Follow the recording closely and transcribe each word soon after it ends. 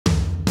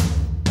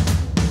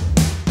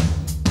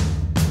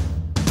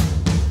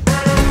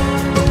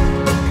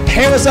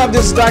Hey, what's up?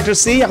 This is Dr.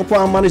 C. Ako po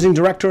ang Managing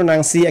Director ng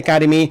C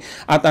Academy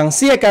at ang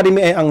C Academy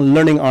ay ang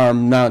learning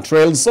arm ng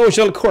Trail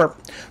Social Corp.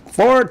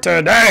 For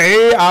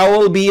today, I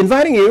will be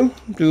inviting you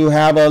to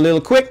have a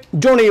little quick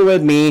journey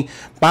with me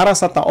para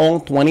sa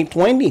taong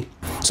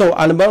 2020. So,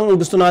 ano bang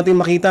gusto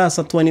natin makita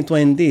sa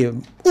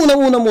 2020?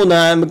 Unang-una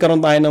muna,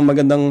 magkaroon tayo ng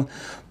magandang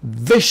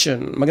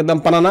vision,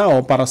 magandang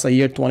pananaw para sa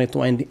year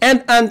 2020.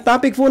 And ang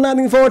topic po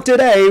natin for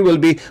today will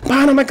be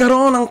paano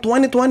magkaroon ng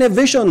 2020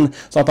 vision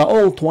sa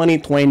taong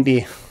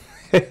 2020.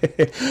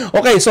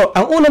 Okay, so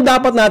ang unang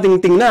dapat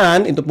nating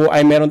tingnan, ito po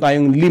ay meron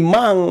tayong 5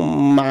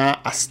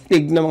 mga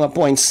astig na mga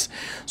points.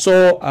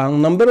 So,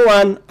 ang number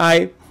 1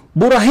 ay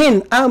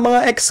burahin ang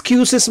mga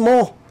excuses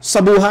mo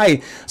sa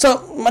buhay.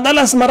 So,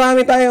 madalas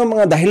marami tayong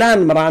mga dahilan,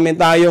 marami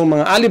tayong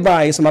mga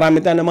alibis, marami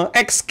tayong mga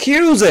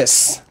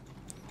excuses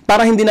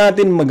para hindi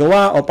natin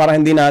magawa o para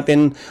hindi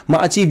natin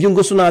ma-achieve yung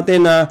gusto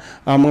natin na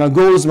mga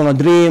goals, mga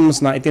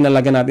dreams na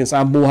itinalaga natin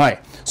sa buhay.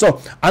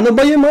 So, ano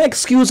ba yung mga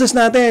excuses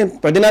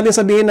natin? Pwede natin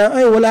sabihin na,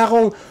 ay, wala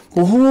akong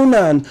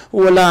puhunan,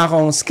 wala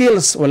akong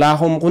skills, wala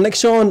akong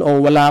connection,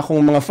 o wala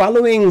akong mga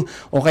following,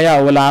 o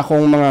kaya wala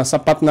akong mga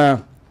sapat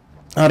na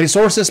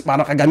resources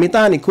para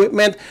kagamitan,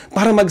 equipment,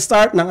 para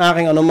mag-start ng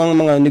aking anumang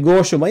mga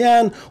negosyo ba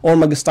yan, o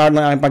mag-start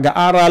ng aking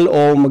pag-aaral,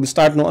 o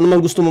mag-start ng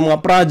anumang gusto mo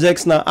mga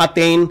projects na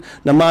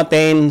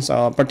ma-attain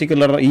sa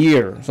particular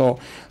year.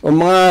 So,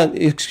 mga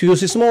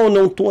excuses mo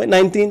noong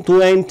 2019,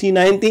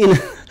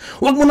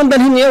 huwag mo nang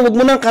dalhin ngayon, huwag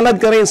mo nang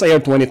kalad ka rin sa year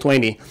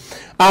 2020.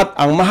 At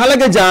ang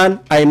mahalaga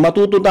dyan ay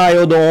matuto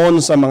tayo doon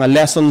sa mga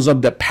lessons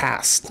of the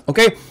past.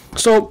 Okay?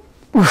 So,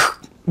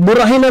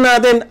 burahin na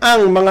natin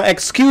ang mga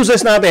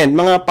excuses natin,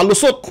 mga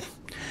palusot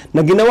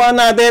na ginawa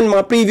natin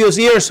mga previous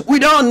years. We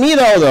don't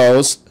need all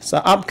those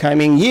sa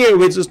upcoming year,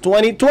 which is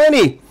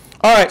 2020.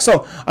 Alright,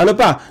 so ano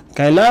pa?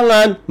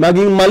 Kailangan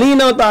maging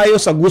malinaw tayo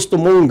sa gusto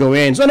mong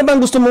gawin. So ano ba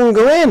ang gusto mong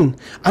gawin?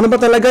 Ano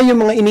ba talaga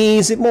yung mga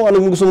iniisip mo?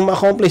 Ano gusto mong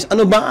ma-accomplish?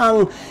 Ano ba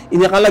ang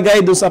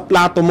inikalagay doon sa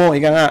plato mo?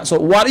 Ika nga. So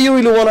what do you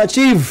really want to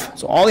achieve?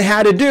 So all you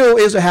had to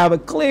do is to have a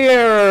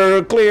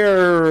clear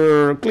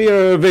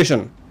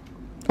vision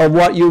of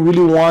what you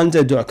really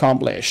wanted to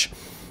accomplish.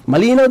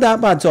 Malinaw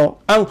dapat. So,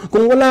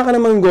 kung wala ka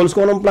namang goals,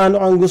 kung anong plano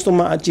kang gusto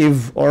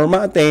ma-achieve or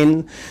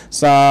ma-attain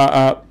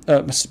sa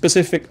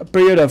specific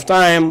period of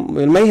time,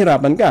 well, may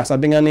hirapan ka.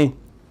 Sabi nga ni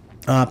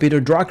Peter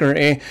Drucker,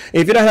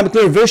 if you don't have a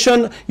clear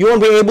vision, you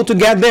won't be able to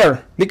get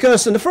there.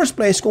 Because in the first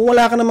place, kung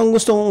wala ka namang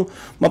gustong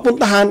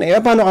mapuntahan,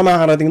 paano ka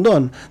makakarating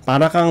doon?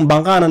 Para kang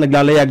bangka na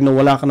naglalayag na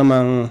wala ka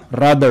namang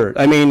rudder.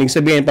 I mean,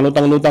 sabihin,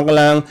 palutang-lutang ka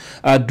lang,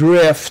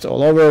 drift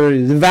all over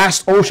the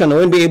vast ocean, you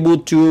won't be able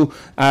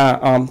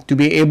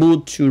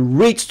to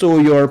reach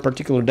to your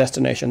particular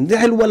destination.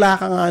 Dahil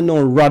wala ka nga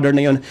rudder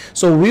na yun.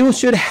 So, we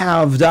should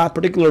have that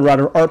particular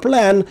rudder or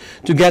plan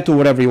to get to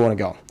wherever you want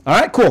to go.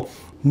 Alright, cool.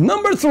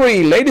 Number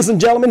 3, ladies and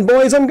gentlemen,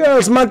 boys and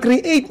girls,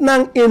 mag-create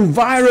ng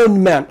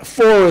environment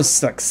for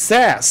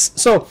success.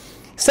 So,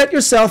 set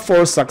yourself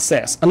for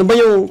success. Ano ba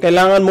yung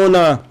kailangan mo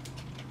na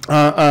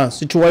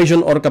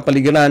situation or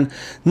kapaligiran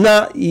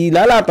na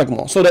ilalatag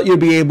mo so that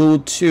you'll be able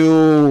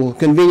to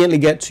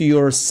conveniently get to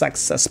your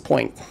success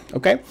point.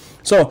 Okay?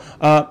 So,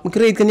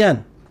 mag-create ka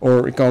niyan.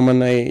 Or ikaw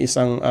man ay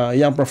isang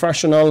young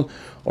professional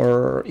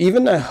or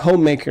even a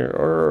homemaker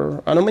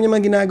or ano man yung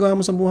mga ginagawa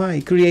mo sa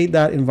buhay, create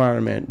that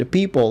environment. The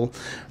people,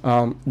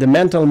 the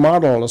mental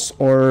models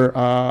or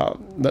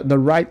the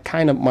right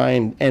kind of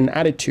mind and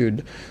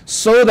attitude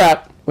so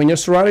that when you're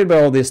surrounded by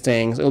all these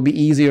things, it'll be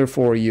easier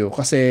for you.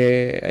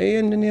 Kasi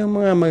ayun yung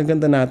mga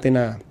magaganda natin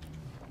na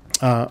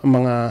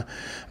mga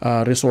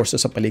resources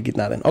sa paligid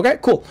natin. Okay,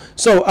 cool.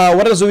 So,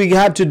 what else do we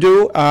have to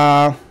do?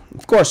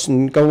 Of course,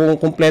 kung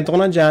kumpleto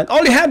ko na dyan,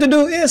 all you have to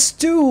do is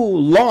to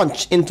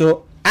launch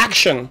into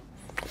action.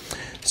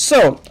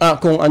 So,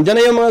 kung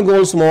andyan na yung mga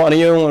goals mo, ano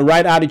yung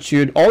right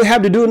attitude, all you have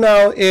to do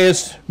now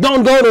is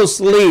don't go to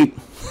sleep.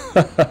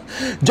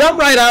 Jump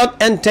right out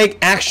and take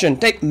action.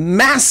 Take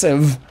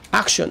massive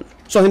action.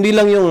 So, hindi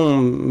lang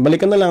yung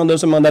balikan na lang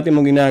doon sa mga dati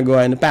mong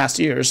ginagawa in the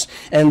past years.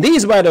 And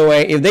these, by the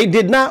way, if they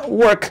did not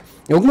work,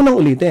 huwag mo nang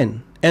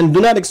ulitin. And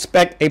do not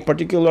expect a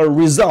particular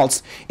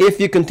results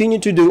if you continue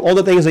to do all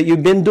the things that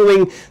you've been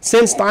doing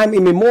since time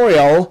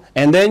immemorial,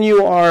 and then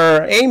you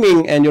are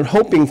aiming and you're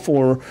hoping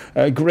for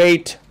a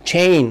great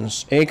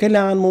change.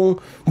 Kailangan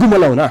mong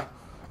gumalaw na.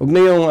 Huwag na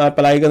yung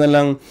palagi ka na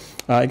lang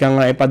ika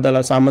nga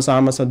ipadala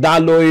sama-sama sa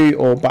daloy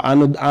o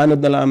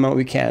paanod-anod na lamang.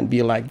 We can't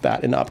be like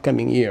that in the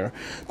upcoming year.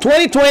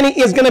 2020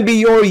 is gonna be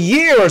your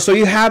year, so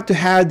you have to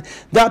have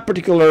that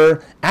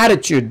particular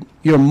attitude,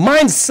 your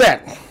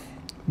mindset.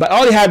 But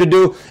all you have to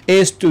do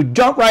is to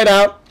jump right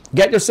out,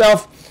 get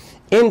yourself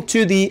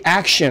into the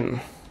action.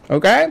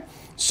 Okay?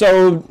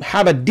 So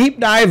have a deep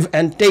dive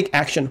and take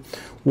action.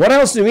 What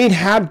else do we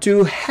have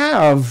to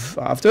have?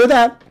 After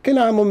that,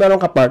 kailangan mo meron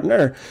ka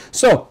partner.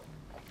 So,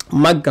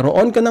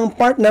 magkaroon ka ng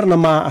partner na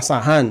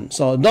maaasahan.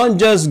 So don't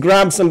just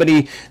grab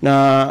somebody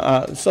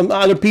na some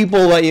other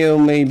people that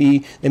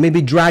they may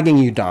be dragging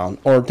you down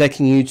or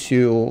taking you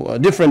to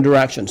different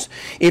directions.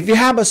 If you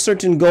have a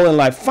certain goal in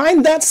life,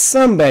 find that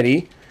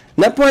somebody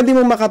na pwede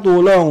mo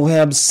makatulong, who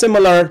have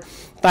similar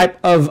type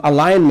of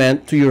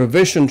alignment to your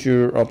vision, to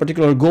your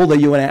particular goal that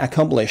you want to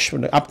accomplish for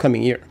the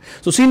upcoming year.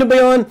 So sino ba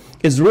yun?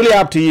 It's really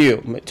up to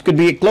you. It could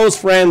be a close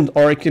friend,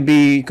 or it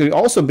could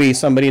also be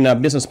somebody in a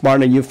business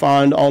partner you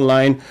found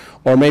online,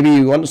 or maybe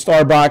you went to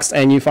Starbucks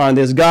and you found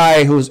this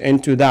guy who's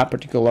into that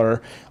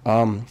particular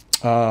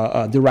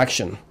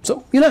direction.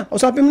 So,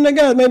 usapin mo na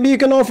agad. Maybe you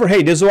can offer,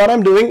 hey, this is what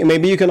I'm doing, and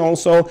maybe you can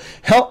also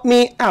help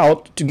me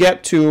out to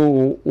get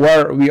to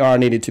where we are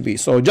needed to be.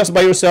 So just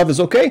by yourself is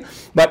okay,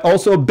 but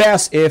also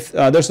best if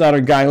there's another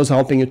guy who's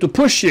helping you, to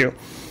push you,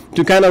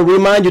 to kind of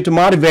remind you, to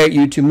motivate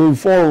you to move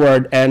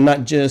forward and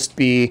not just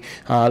be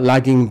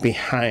lagging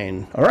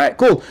behind. All right,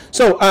 cool.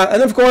 So,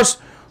 and of course,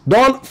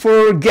 don't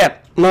forget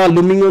na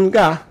lumingon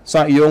ka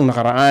sa iyong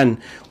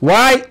nakaraan.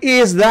 Why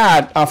is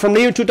that? From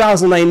the year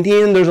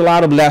 2019, there's a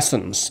lot of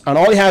lessons. And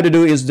all you have to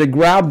do is to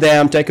grab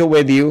them, take it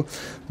with you,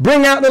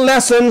 bring out the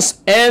lessons,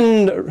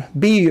 and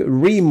be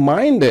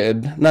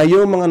reminded na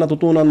yung mga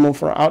natutunan mo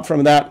out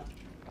from that,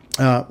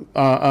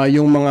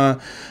 yung mga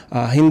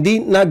hindi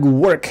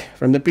nag-work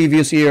from the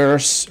previous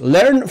years,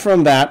 learn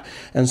from that.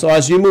 And so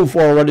as you move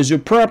forward, as you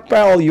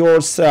propel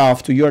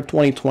yourself to your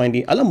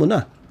 2020, alam mo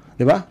na.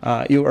 You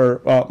are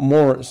a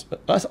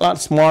lot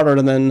smarter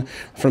than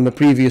from the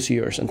previous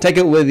years, and take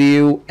it with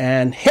you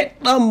and hit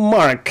the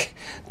mark.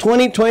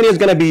 2020 is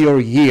gonna be your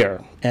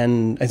year,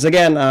 and it's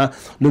again,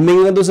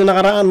 lumingon doon sa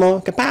nakaraan mo,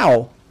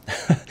 kapow.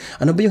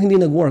 Ano ba yung hindi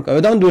nag-work?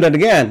 Oh, don't do that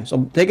again.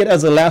 So take it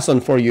as a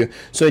lesson for you.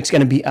 So it's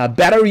going to be a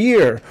better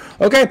year.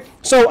 Okay,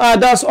 so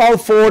that's all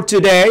for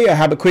today. I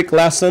have a quick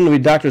lesson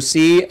with Dr.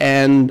 C.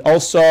 And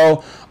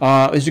also,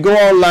 as you go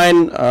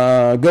online,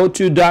 go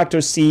to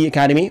DRC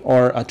Academy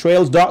or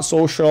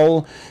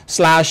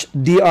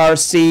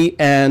trails.social/DRC.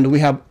 And we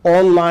have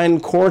online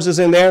courses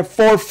in there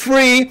for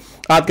free.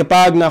 At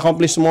kapag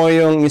na-accomplish mo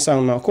yung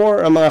isang mga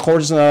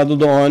courses na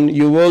doon,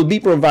 you will be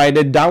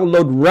provided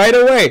download right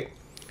away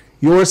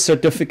your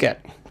certificate.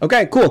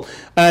 Okay, cool.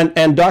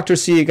 And Dr.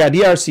 C,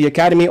 DRC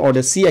Academy, or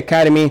the C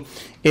Academy,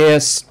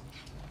 is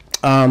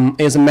a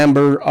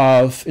member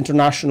of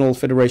International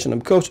Federation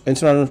of Coach,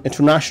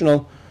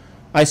 International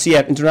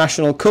ICF,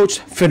 International Coach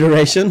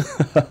Federation.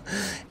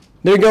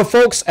 There you go,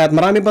 folks. At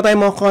marami pa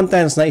tayong mga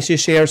contents na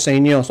isi-share sa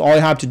inyo. So all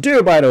you have to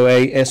do, by the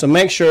way, is to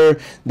make sure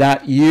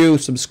that you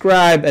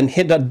subscribe and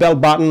hit that bell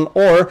button,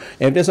 or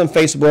if it's on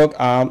Facebook,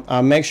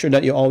 make sure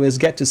that you always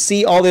get to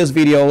see all these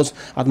videos.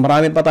 At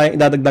marami pa tayong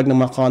idadagdag ng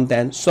mga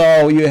content.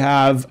 So you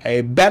have a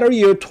better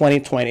year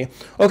 2020.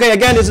 Okay,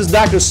 again, this is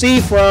Dr.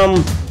 C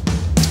from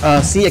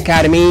C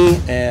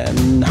Academy,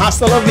 and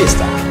hasta la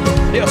vista.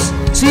 Adios.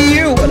 See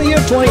you in the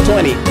year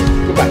 2020.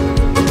 Goodbye.